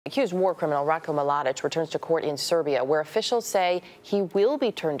Accused war criminal Ratko Mladic returns to court in Serbia, where officials say he will be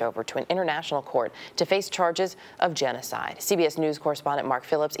turned over to an international court to face charges of genocide. CBS News correspondent Mark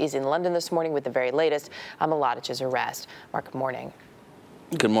Phillips is in London this morning with the very latest on Mladic's arrest. Mark, good morning.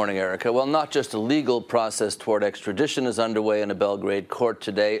 Good morning, Erica. Well, not just a legal process toward extradition is underway in a Belgrade court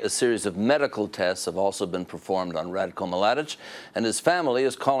today. A series of medical tests have also been performed on Ratko Mladic, and his family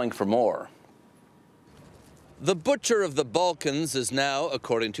is calling for more. The butcher of the Balkans is now,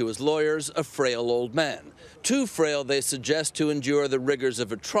 according to his lawyers, a frail old man. Too frail, they suggest, to endure the rigors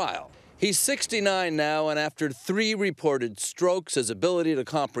of a trial. He's 69 now, and after 3 reported strokes, his ability to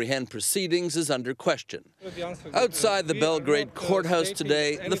comprehend proceedings is under question. Outside the Belgrade courthouse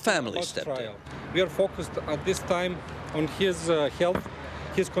today, the family stepped in. We are focused at this time on his health,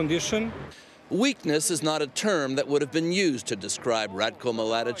 his condition. Weakness is not a term that would have been used to describe Ratko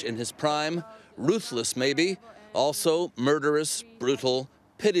Mladic in his prime. Ruthless, maybe. Also murderous, brutal,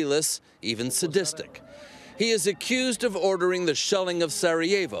 pitiless, even sadistic. He is accused of ordering the shelling of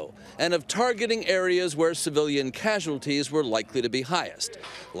Sarajevo and of targeting areas where civilian casualties were likely to be highest,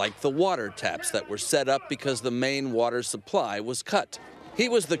 like the water taps that were set up because the main water supply was cut. He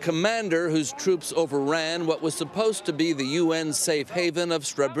was the commander whose troops overran what was supposed to be the UN safe haven of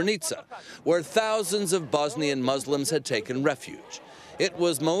Srebrenica, where thousands of Bosnian Muslims had taken refuge. It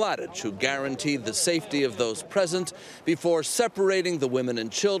was Mladic who guaranteed the safety of those present before separating the women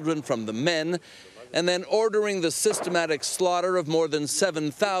and children from the men, and then ordering the systematic slaughter of more than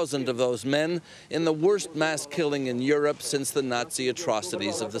 7,000 of those men in the worst mass killing in Europe since the Nazi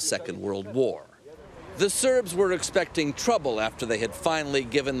atrocities of the Second World War. The Serbs were expecting trouble after they had finally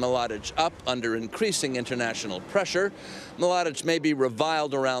given Mladic up under increasing international pressure. Mladic may be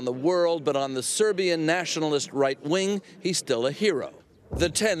reviled around the world, but on the Serbian nationalist right wing, he's still a hero. The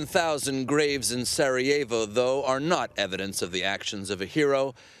 10,000 graves in Sarajevo, though, are not evidence of the actions of a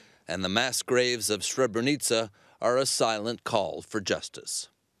hero, and the mass graves of Srebrenica are a silent call for justice.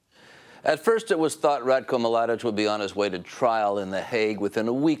 At first, it was thought Ratko Mladic would be on his way to trial in The Hague within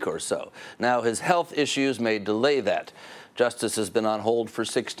a week or so. Now, his health issues may delay that. Justice has been on hold for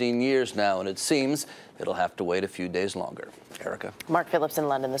 16 years now, and it seems it'll have to wait a few days longer. Erica. Mark Phillips in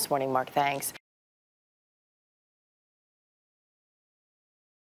London this morning. Mark, thanks.